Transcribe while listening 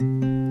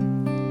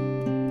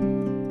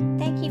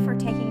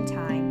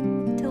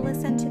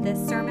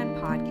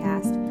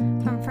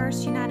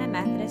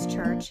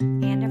Church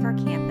and of our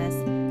campus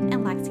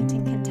in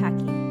Lexington,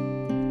 Kentucky.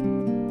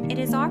 It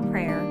is our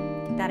prayer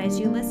that as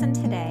you listen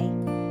today,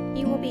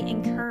 you will be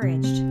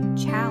encouraged,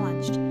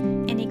 challenged,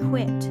 and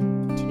equipped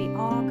to be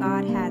all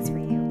God has for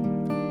you.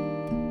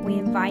 We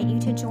invite you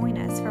to join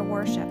us for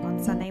worship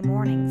on Sunday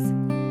mornings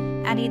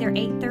at either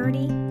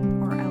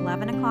 8:30 or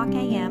 11 o'clock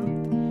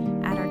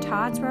a.m. at our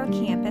Todd's Road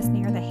campus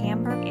near the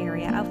Hamburg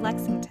area of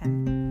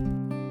Lexington.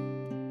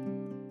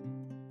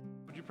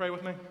 Would you pray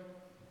with me?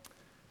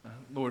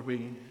 Lord,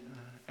 we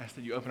ask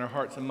that you open our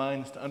hearts and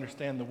minds to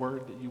understand the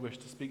word that you wish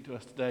to speak to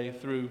us today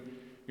through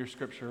your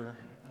scripture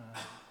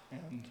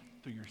and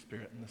through your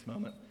spirit in this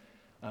moment.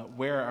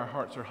 Where our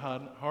hearts are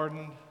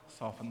hardened,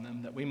 soften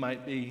them, that we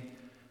might be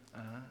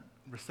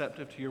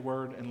receptive to your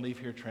word and leave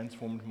here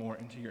transformed more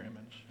into your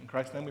image. In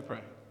Christ's name we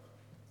pray.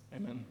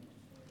 Amen.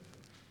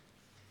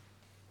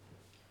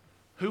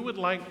 Who would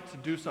like to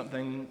do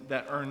something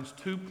that earns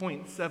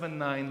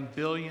 $2.79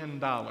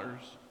 billion?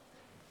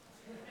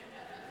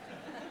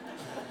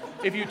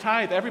 If you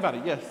tithe, everybody,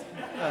 yes.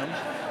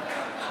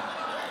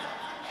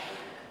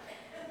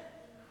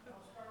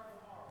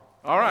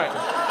 All right.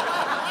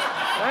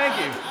 Thank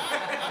you.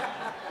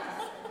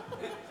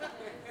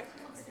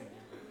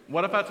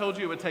 What if I told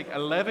you it would take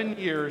 11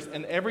 years,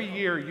 and every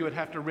year you would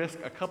have to risk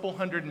a couple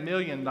 $100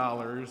 million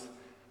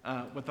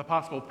with the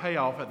possible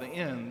payoff at the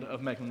end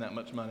of making that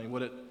much money?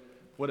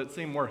 Would it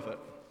seem worth it?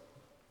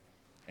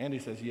 Andy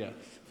says yes.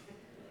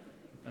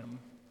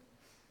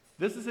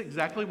 This is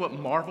exactly what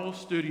Marvel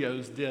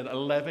Studios did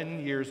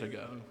 11 years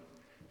ago.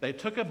 They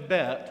took a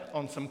bet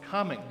on some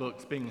comic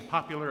books being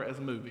popular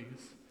as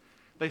movies.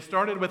 They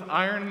started with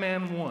Iron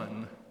Man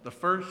 1, the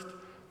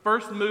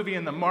first movie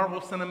in the Marvel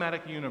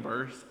Cinematic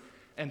Universe,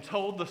 and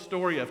told the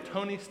story of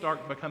Tony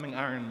Stark becoming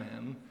Iron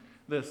Man,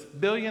 this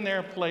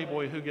billionaire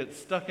playboy who gets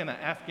stuck in an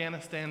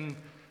Afghanistan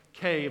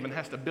cave and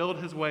has to build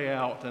his way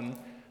out. And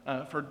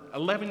for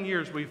 11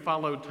 years, we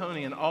followed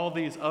Tony and all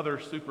these other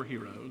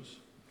superheroes.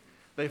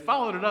 They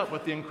followed it up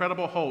with The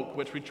Incredible Hulk,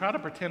 which we try to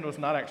pretend was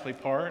not actually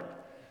part,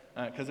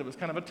 because it was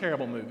kind of a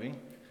terrible movie.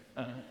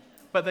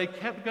 But they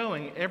kept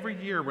going every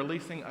year,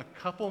 releasing a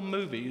couple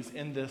movies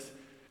in this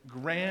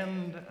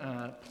grand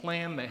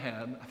plan they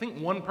had. I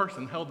think one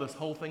person held this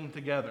whole thing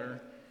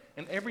together.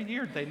 And every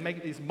year they'd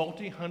make these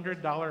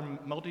multi-hundred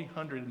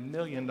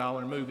million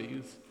dollar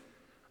movies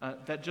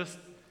that just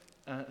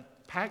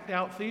packed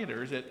out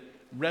theaters. It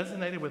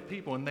resonated with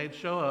people, and they'd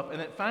show up.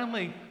 And it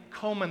finally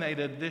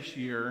culminated this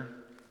year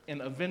in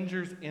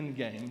Avengers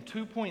Endgame,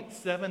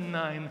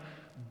 $2.79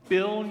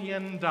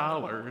 billion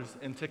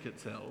in ticket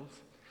sales.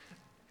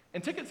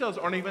 And ticket sales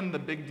aren't even the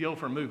big deal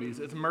for movies.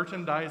 It's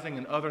merchandising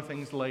and other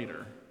things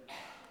later.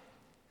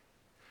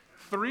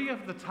 3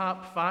 of the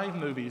top 5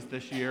 movies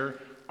this year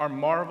are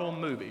Marvel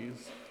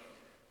movies.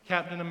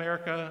 Captain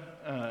America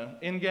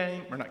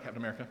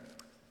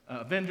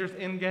Avengers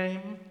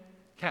Endgame,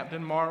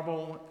 Captain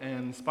Marvel,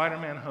 and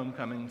Spider-Man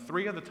Homecoming.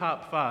 3 of the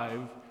top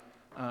 5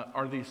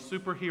 are these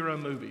superhero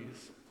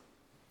movies.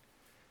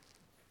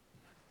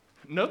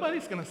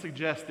 Nobody's going to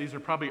suggest these are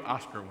probably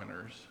Oscar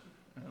winners.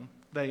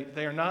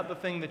 They are not the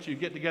thing that you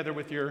get together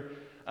with your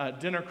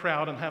dinner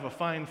crowd and have a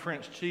fine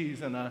French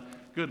cheese and a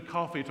good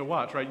coffee to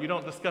watch, right? You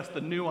don't discuss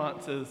the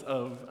nuances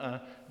of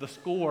the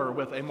score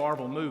with a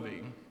Marvel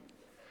movie.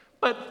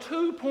 But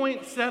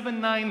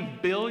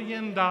 $2.79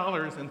 billion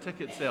in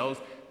ticket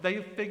sales,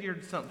 they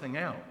figured something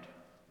out.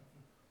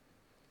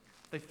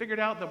 They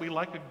figured out that we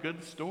like a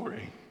good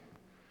story.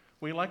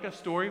 We like a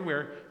story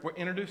where we're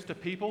introduced to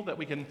people that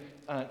we can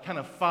kind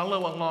of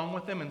follow along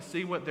with them and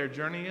see what their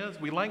journey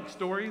is. We like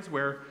stories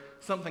where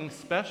something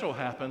special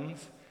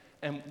happens,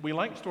 and we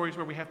like stories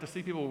where we have to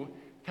see people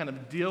kind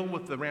of deal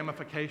with the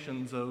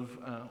ramifications of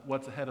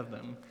what's ahead of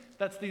them.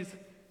 That's these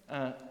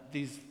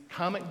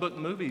comic book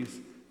movies.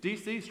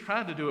 DC's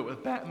tried to do it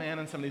with Batman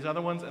and some of these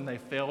other ones, and they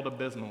failed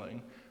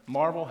abysmally.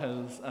 Marvel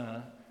has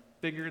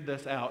figured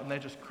this out, and they're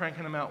just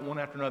cranking them out one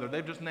after another.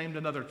 They've just named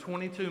another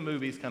 22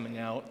 movies coming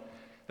out.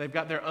 They've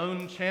got their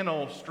own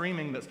channel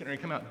streaming that's going to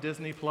come out,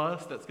 Disney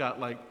Plus, that's got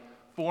like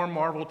 4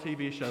 Marvel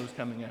TV shows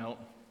coming out.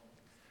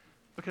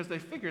 Because they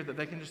figured that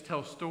they can just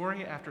tell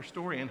story after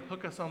story and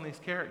hook us on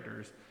these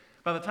characters.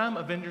 By the time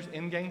Avengers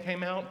Endgame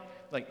came out,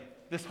 like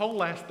this whole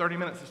last 30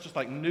 minutes is just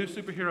like new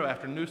superhero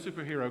after new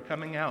superhero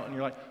coming out, and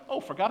you're like,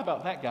 oh, forgot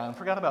about that guy, and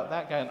forgot about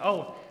that guy, and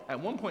oh, at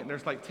one point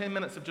there's like 10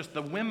 minutes of just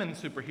the women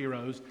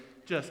superheroes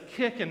just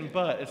kicking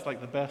butt. It's like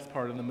the best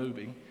part of the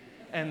movie.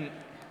 And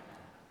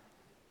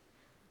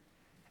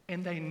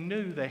they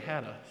knew they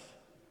had us.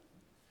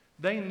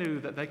 They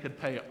knew that they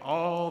could pay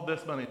all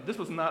this money. This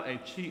was not a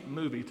cheap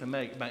movie to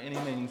make by any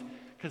means,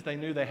 because they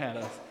knew they had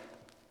us.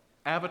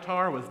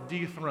 Avatar was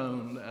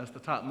dethroned as the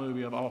top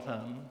movie of all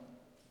time.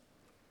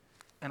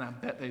 And I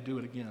bet they do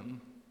it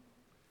again.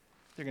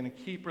 They're going to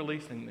keep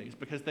releasing these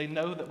because they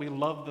know that we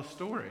love the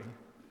story.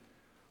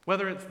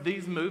 Whether it's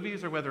these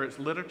movies or whether it's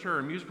literature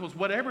or musicals,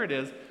 whatever it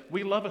is,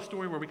 we love a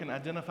story where we can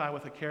identify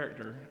with a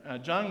character.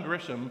 John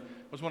Grisham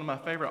was one of my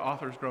favorite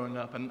authors growing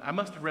up, and I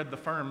must have read The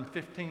Firm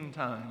 15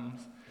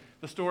 times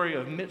the story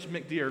of Mitch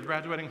McDeere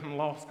graduating from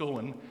law school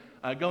and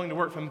going to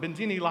work from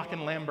Benzini, Locke,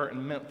 and Lambert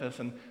in Memphis,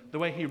 and the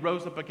way he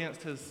rose up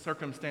against his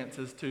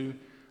circumstances to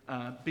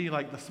be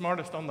like the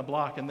smartest on the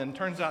block, and then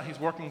turns out he's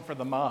working for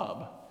the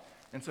mob.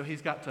 And so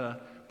he's got to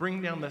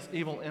bring down this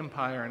evil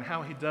empire, and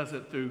how he does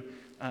it through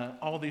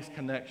all these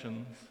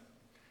connections.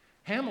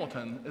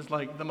 Hamilton is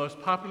like the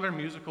most popular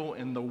musical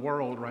in the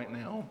world right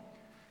now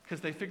because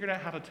they figured out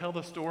how to tell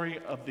the story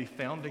of the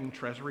founding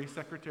Treasury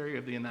Secretary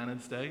of the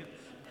United States.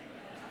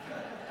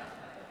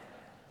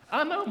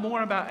 I know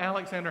more about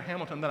Alexander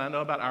Hamilton than I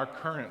know about our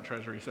current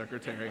Treasury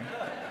Secretary.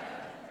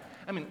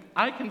 I mean,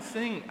 I can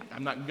sing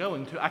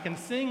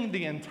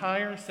the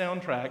entire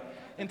soundtrack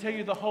and tell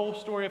you the whole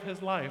story of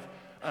his life.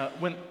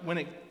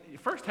 The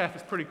first half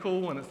is pretty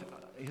cool and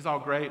he's all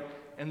great.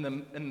 In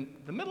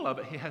the middle of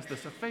it, he has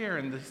this affair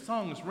and the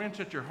songs wrench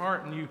at your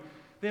heart, and you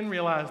then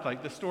realize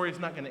like the story's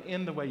not going to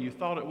end the way you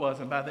thought it was.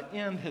 And by the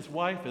end, his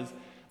wife is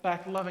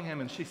back loving him,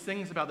 and she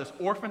sings about this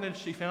orphanage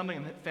she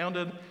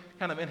founded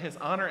kind of in his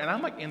honor. And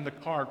I'm like in the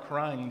car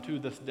crying to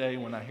this day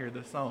when I hear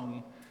this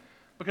song,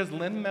 because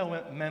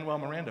Lin-Manuel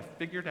Miranda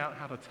figured out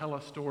how to tell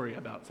a story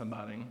about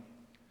somebody,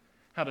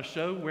 how to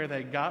show where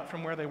they got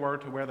from where they were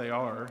to where they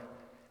are,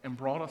 and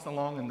brought us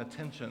along in the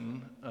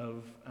tension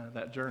of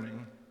that journey.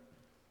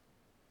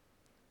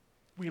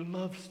 We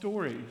love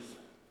stories.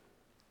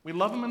 We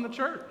love them in the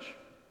church.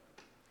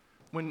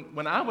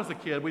 When I was a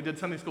kid, we did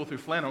Sunday school through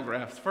flannel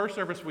graphs. First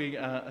service, we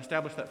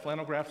established that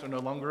flannel graphs are no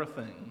longer a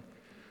thing.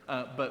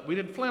 But we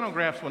did flannel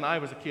graphs when I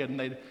was a kid, and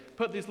they'd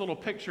put these little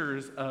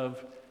pictures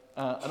of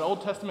an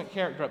Old Testament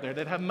character up there.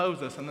 They'd have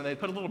Moses, and then they'd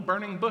put a little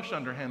burning bush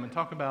under him and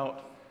talk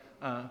about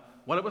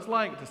what it was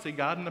like to see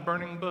God in the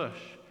burning bush.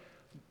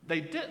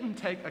 They didn't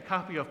take a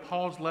copy of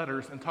Paul's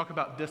letters and talk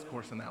about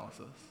discourse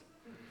analysis.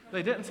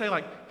 They didn't say,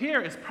 like,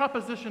 here is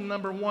proposition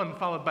number 1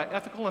 followed by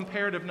ethical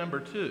imperative number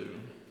 2.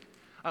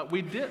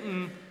 We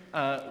didn't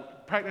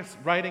practice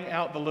writing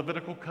out the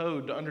Levitical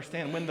code to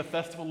understand when the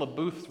Festival of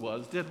Booths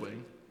was, did we?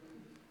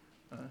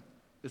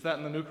 Is that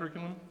in the new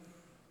curriculum?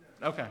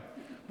 Okay.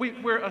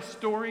 We're a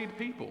storied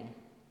people.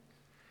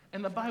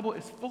 And the Bible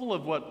is full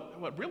of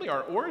what really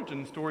are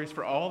origin stories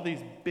for all these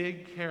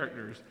big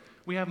characters.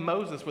 We have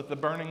Moses with the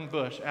burning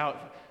bush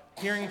out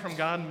hearing from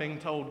God and being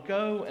told,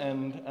 go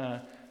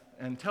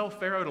and tell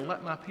Pharaoh to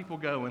let my people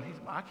go. And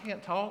I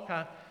can't talk.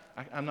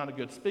 I'm not a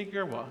good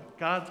speaker. Well,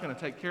 God's going to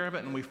take care of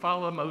it. And we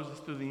follow Moses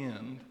through the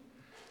end.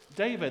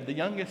 David, the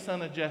youngest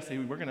son of Jesse,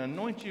 we're going to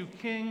anoint you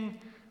king,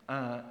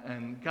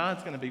 and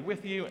God's going to be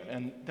with you.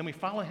 And then we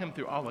follow him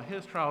through all of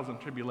his trials and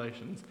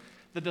tribulations.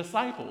 The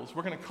disciples,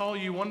 we're going to call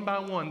you one by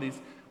one, these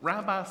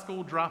rabbi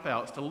school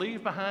dropouts, to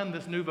leave behind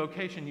this new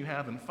vocation you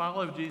have and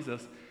follow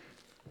Jesus,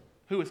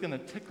 who is going to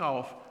tick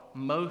off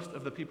most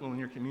of the people in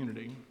your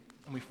community.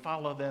 And we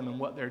follow them and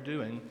what they're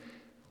doing.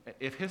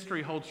 If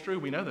history holds true,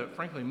 we know that,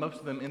 frankly, most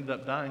of them ended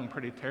up dying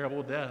pretty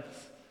terrible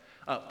deaths.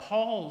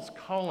 Paul's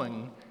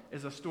calling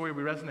is a story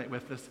we resonate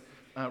with, this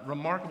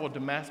remarkable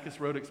Damascus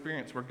Road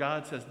experience where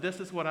God says, this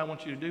is what I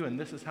want you to do, and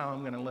this is how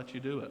I'm going to let you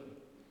do it.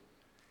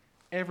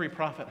 Every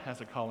prophet has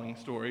a calling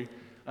story.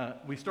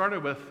 We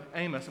started with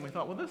Amos, and we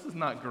thought, well, this is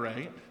not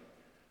great.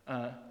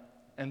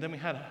 And then we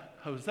had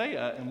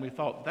Hosea, and we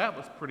thought that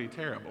was pretty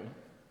terrible.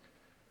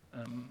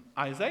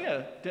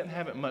 Isaiah didn't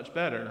have it much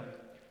better.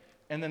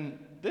 And then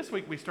this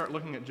week we start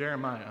looking at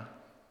Jeremiah.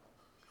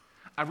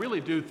 I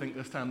really do think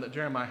this time that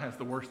Jeremiah has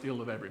the worst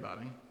deal of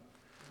everybody.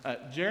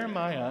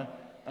 Jeremiah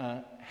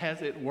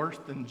has it worse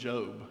than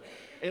Job.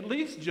 At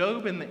least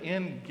Job in the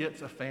end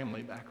gets a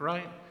family back,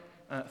 right?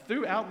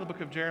 Throughout the book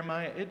of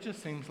Jeremiah, it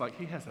just seems like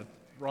he has a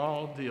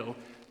raw deal.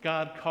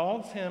 God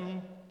calls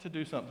him to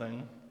do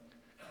something,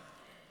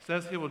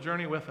 says he will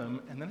journey with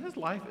him, and then his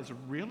life is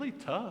really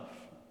tough.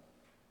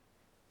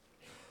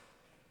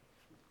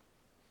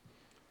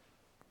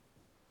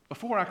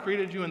 Before I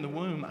created you in the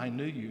womb, I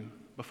knew you.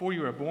 Before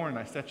you were born,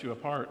 I set you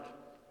apart.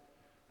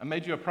 I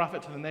made you a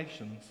prophet to the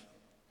nations.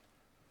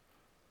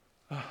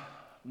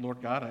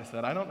 Lord God, I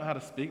said, I don't know how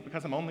to speak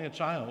because I'm only a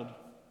child.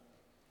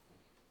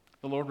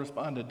 The Lord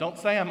responded, don't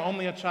say I'm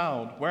only a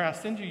child. Where I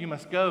send you, you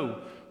must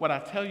go. What I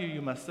tell you,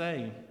 you must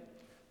say.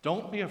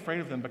 Don't be afraid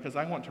of them because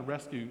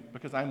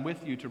I'm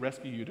with you to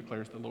rescue you,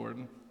 declares the Lord.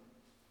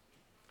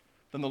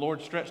 Then the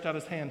Lord stretched out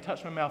his hand,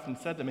 touched my mouth, and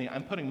said to me,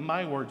 I'm putting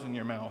my words in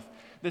your mouth.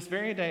 This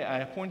very day I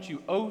appoint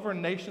you over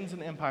nations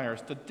and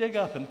empires to dig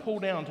up and pull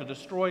down, to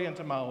destroy and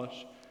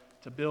demolish,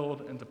 to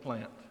build and to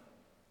plant.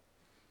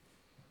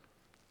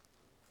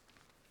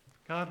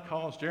 God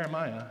calls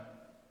Jeremiah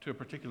to a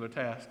particular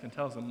task and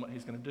tells him what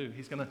he's going to do.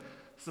 He's going to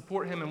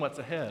support him in what's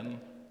ahead.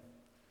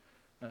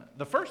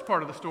 The first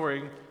part of the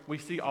story we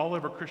see all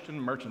over Christian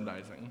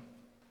merchandising.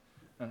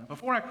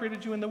 Before I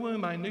created you in the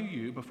womb, I knew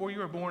you. Before you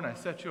were born, I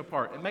set you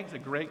apart. It makes a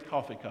great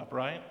coffee cup,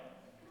 right?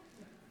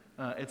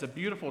 It's a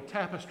beautiful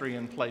tapestry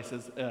in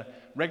places,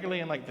 regularly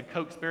in like the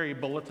Cokesbury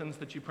bulletins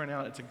that you print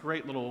out. It's a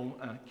great little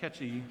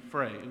catchy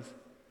phrase.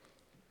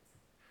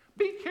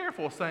 Be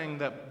careful saying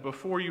that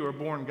before you were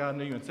born, God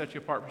knew you and set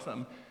you apart for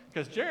something,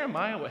 because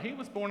Jeremiah, what he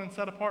was born and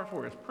set apart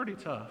for, is pretty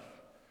tough.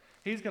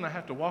 He's going to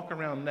have to walk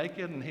around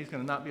naked, and he's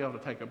going to not be able to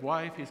take a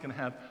wife. He's going to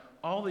have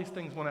all these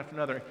things one after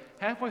another.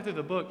 Halfway through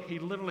the book, he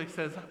literally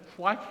says,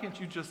 why can't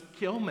you just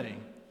kill me?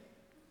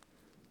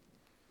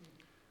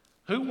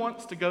 Who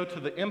wants to go to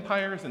the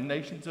empires and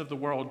nations of the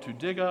world to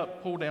dig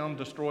up, pull down,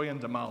 destroy, and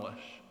demolish?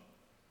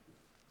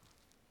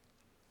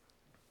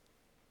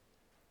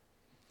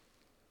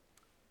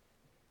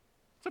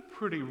 It's a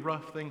pretty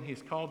rough thing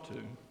he's called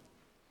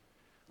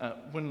to.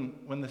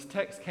 When this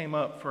text came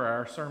up for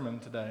our sermon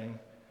today,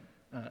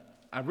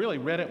 I really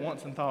read it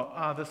once and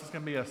thought, this is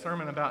going to be a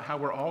sermon about how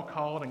we're all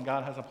called and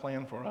God has a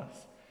plan for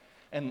us.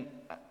 And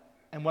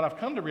what I've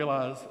come to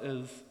realize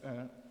is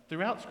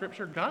throughout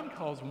Scripture, God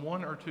calls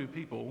one or two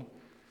people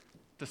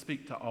to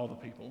speak to all the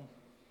people.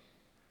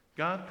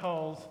 God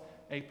calls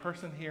a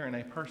person here and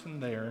a person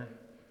there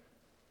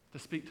to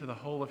speak to the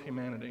whole of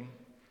humanity.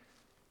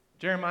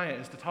 Jeremiah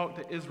is to talk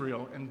to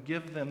Israel and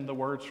give them the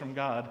words from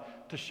God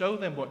to show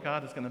them what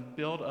God is going to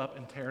build up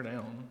and tear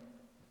down.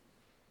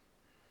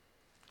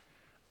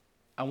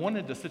 I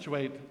wanted to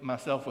situate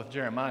myself with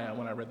Jeremiah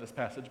when I read this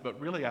passage, but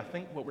really I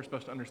think what we're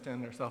supposed to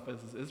understand ourselves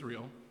as is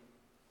Israel.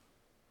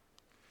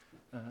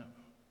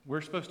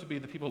 We're supposed to be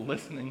the people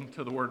listening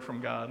to the word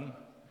from God,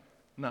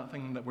 not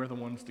thinking that we're the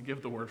ones to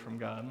give the word from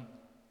God.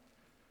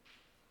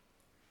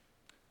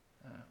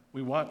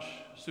 We watch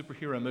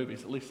superhero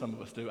movies, at least some of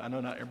us do. I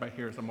know not everybody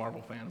here is a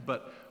Marvel fan,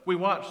 but we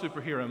watch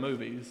superhero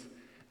movies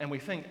and we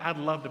think, I'd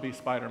love to be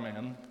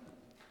Spider-Man.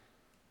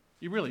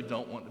 You really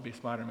don't want to be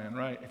Spider-Man,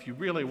 right? If you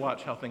really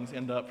watch how things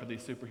end up for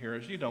these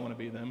superheroes, you don't want to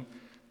be them.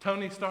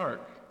 Tony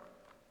Stark,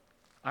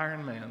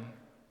 Iron Man.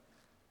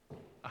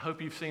 I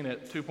hope you've seen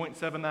it,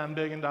 $2.79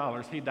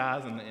 billion. He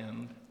dies in the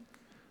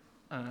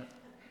end.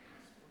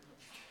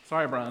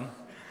 Sorry, Brian.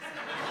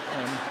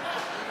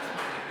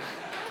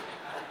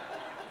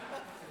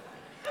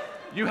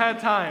 You had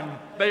time.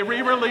 They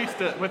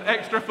re-released it with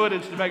extra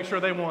footage to make sure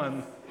they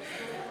won.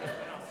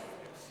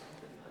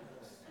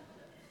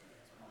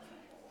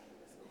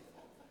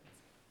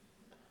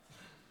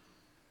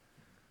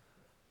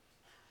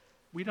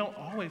 We don't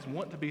always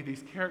want to be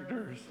these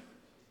characters.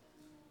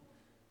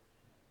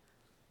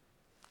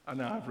 I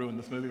know I've ruined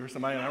this movie for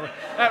somebody. And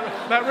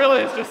that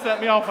really has just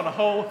set me off on a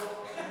whole.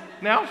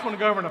 Now I just want to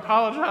go over and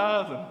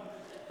apologize. And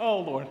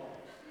oh, Lord.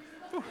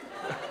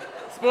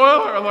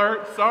 Spoiler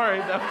alert. Sorry.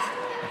 That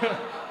was,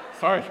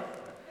 sorry.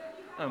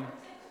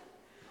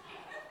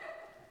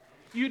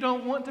 You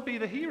don't want to be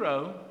the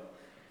hero.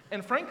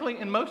 And frankly,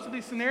 in most of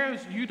these scenarios,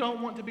 you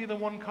don't want to be the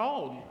one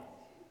called.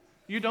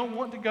 You don't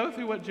want to go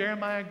through what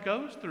Jeremiah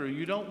goes through.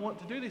 You don't want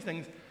to do these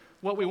things.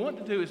 What we want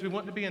to do is we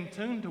want to be in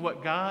tune to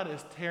what God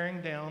is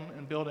tearing down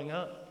and building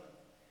up.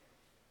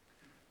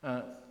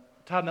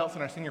 Todd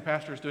Nelson, our senior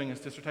pastor, is doing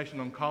his dissertation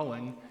on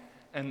calling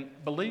and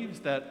believes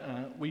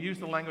that we use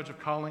the language of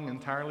calling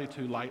entirely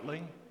too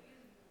lightly,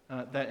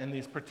 that in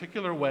these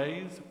particular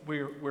ways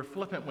we're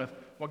flippant with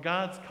what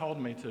God's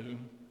called me to.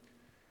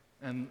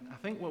 And I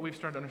think what we've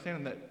started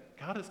understanding that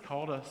God has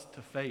called us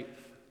to faith,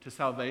 to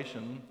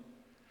salvation,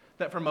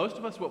 that for most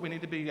of us what we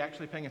need to be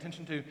actually paying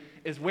attention to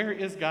is where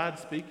is God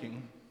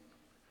speaking?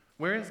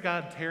 Where is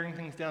God tearing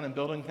things down and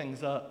building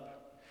things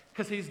up?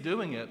 Because he's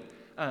doing it.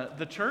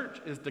 The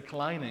church is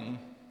declining.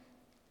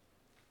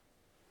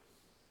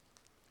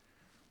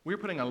 We're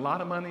putting a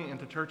lot of money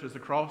into churches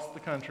across the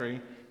country,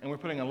 and we're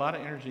putting a lot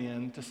of energy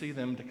in to see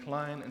them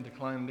decline and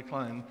decline and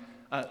decline.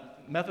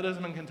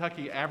 Methodism in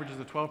Kentucky averages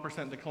a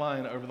 12%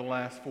 decline over the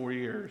last 4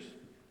 years.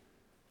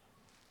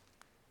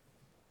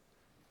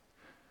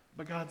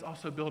 But God's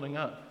also building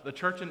up. The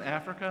church in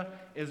Africa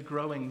is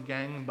growing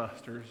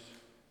gangbusters.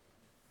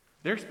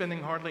 They're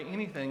spending hardly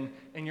anything,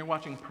 and you're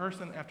watching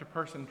person after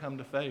person come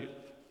to faith.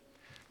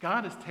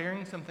 God is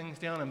tearing some things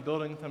down and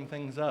building some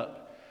things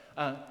up.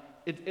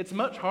 It's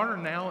much harder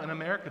now in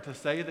America to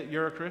say that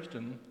you're a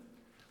Christian.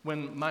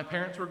 When my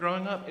parents were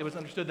growing up, it was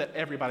understood that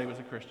everybody was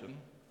a Christian.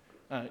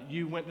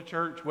 You went to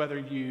church, whether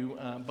you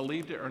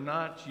believed it or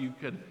not. You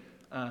could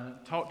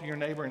talk to your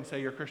neighbor and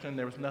say you're a Christian.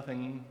 There was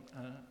nothing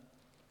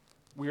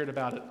weird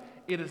about it.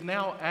 It is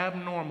now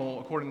abnormal,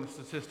 according to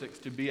statistics,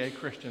 to be a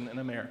Christian in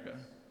America.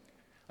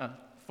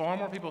 Far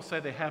more people say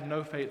they have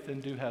no faith than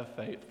do have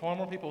faith. Far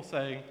more people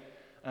say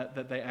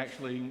that they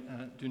actually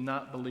do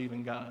not believe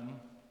in God.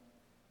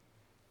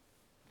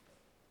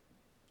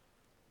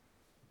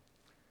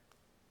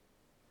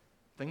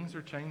 Things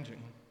are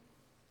changing.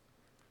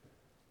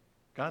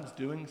 God's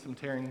doing some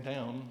tearing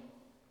down,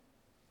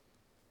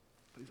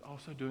 but he's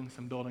also doing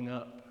some building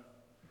up.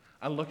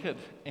 I look at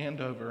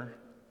Andover,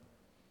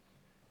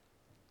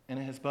 and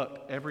it has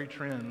bucked every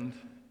trend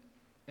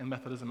in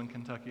Methodism in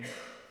Kentucky.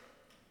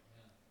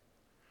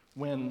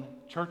 When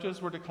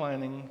churches were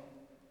declining,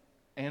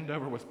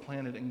 Andover was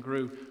planted and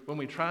grew. When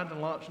we tried to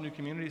launch new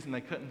communities and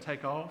they couldn't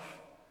take off,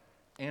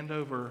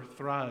 Andover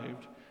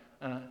thrived.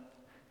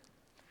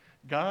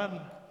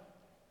 God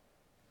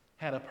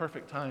had a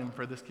perfect time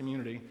for this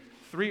community.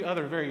 3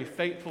 other very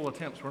faithful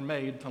attempts were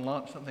made to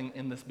launch something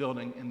in this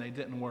building, and they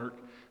didn't work.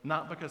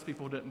 Not because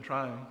people didn't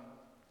try.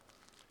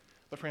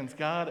 But friends,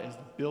 God is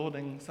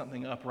building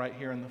something up right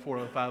here in the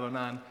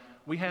 40509.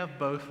 we have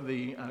both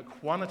the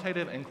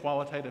quantitative and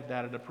qualitative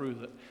data to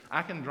prove it.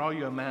 I can draw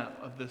you a map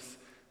of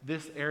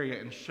this area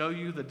and show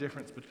you the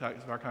difference between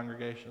our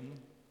congregation.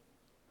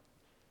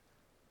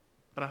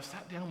 But I've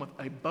sat down with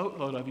a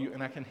boatload of you,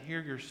 and I can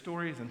hear your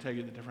stories and tell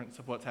you the difference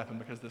of what's happened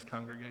because of this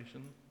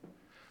congregation,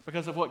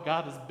 because of what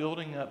God is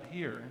building up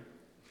here.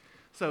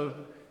 So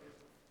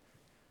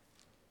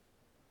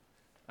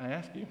I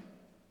ask you,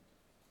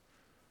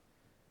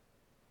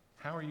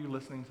 how are you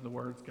listening to the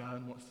words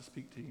God wants to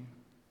speak to you?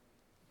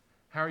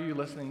 How are you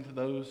listening to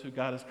those who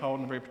God has called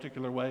in a very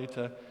particular way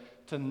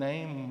to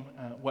name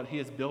what he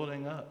is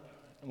building up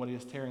and what he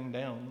is tearing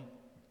down?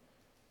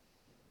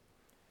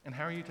 And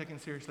how are you taking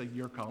seriously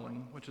your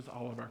calling, which is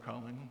all of our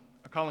calling?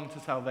 A calling to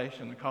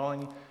salvation, a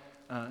calling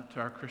to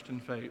our Christian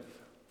faith.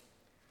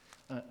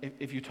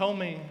 If you told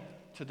me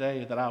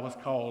today that I was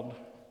called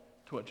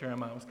to what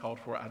Jeremiah was called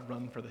for, I'd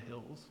run for the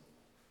hills.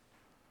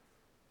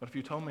 But if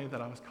you told me that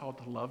I was called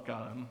to love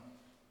God,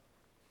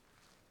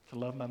 to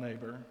love my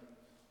neighbor,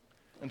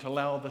 and to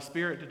allow the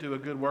Spirit to do a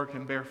good work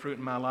and bear fruit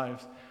in my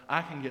life,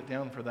 I can get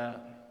down for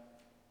that.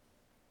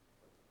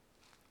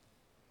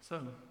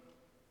 So,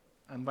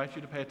 I invite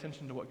you to pay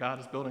attention to what God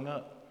is building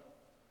up,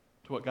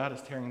 to what God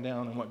is tearing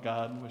down, and what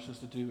God wishes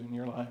to do in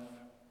your life.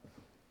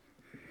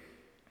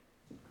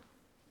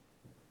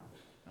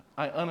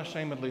 I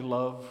unashamedly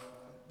love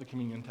the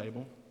communion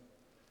table.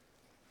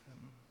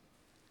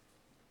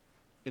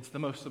 It's the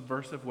most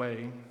subversive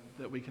way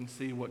that we can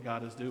see what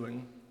God is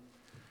doing.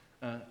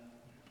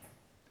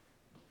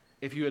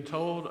 If you had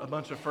told a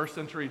bunch of first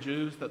century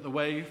Jews that the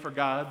way for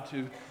God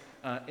to,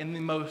 in the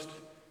most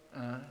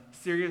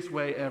serious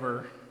way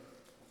ever,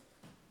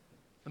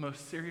 the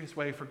most serious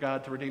way for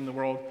God to redeem the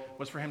world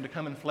was for him to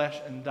come in flesh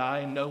and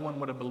die, no one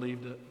would have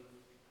believed it.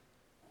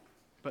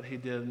 But he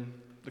did.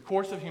 The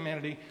course of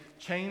humanity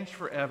changed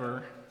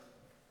forever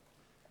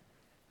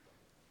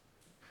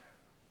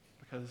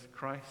because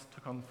Christ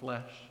took on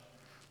flesh,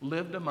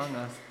 lived among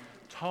us,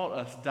 taught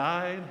us,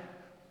 died,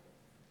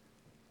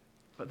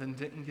 but then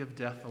didn't give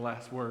death the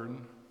last word.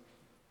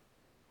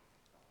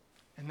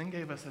 And then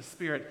gave us a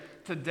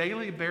Spirit to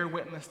daily bear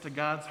witness to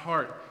God's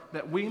heart,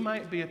 that we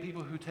might be a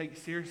people who take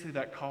seriously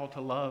that call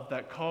to love,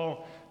 that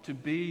call to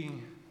be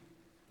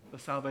the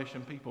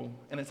salvation people.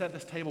 And it's at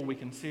this table we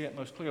can see it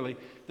most clearly.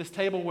 This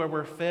table where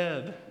we're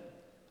fed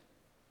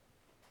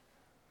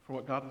for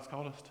what God has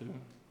called us to.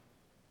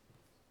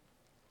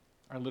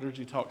 Our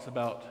liturgy talks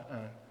about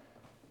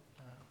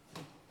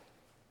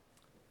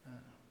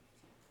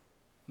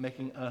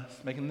making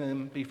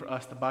them be for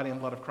us the body and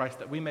blood of Christ,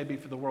 that we may be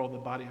for the world the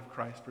body of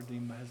Christ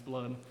redeemed by his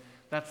blood.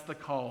 That's the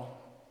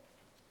call.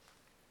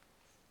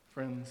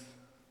 Friends,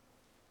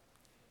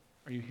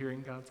 are you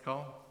hearing God's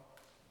call?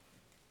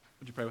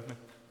 Would you pray with me?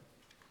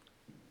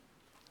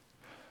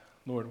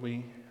 Lord,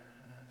 we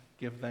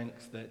give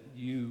thanks that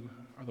you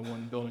are the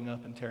one building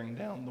up and tearing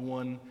down, the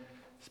one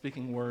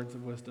speaking words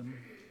of wisdom.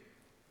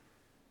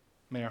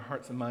 May our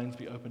hearts and minds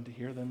be open to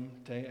hear them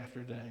day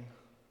after day.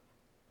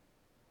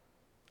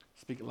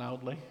 Speak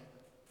loudly,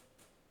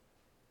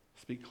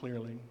 speak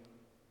clearly,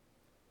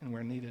 and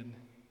where needed,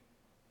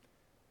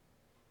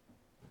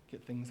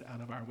 get things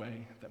out of our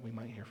way that we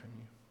might hear from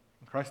you.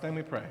 In Christ's name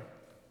we pray.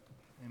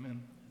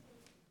 Amen.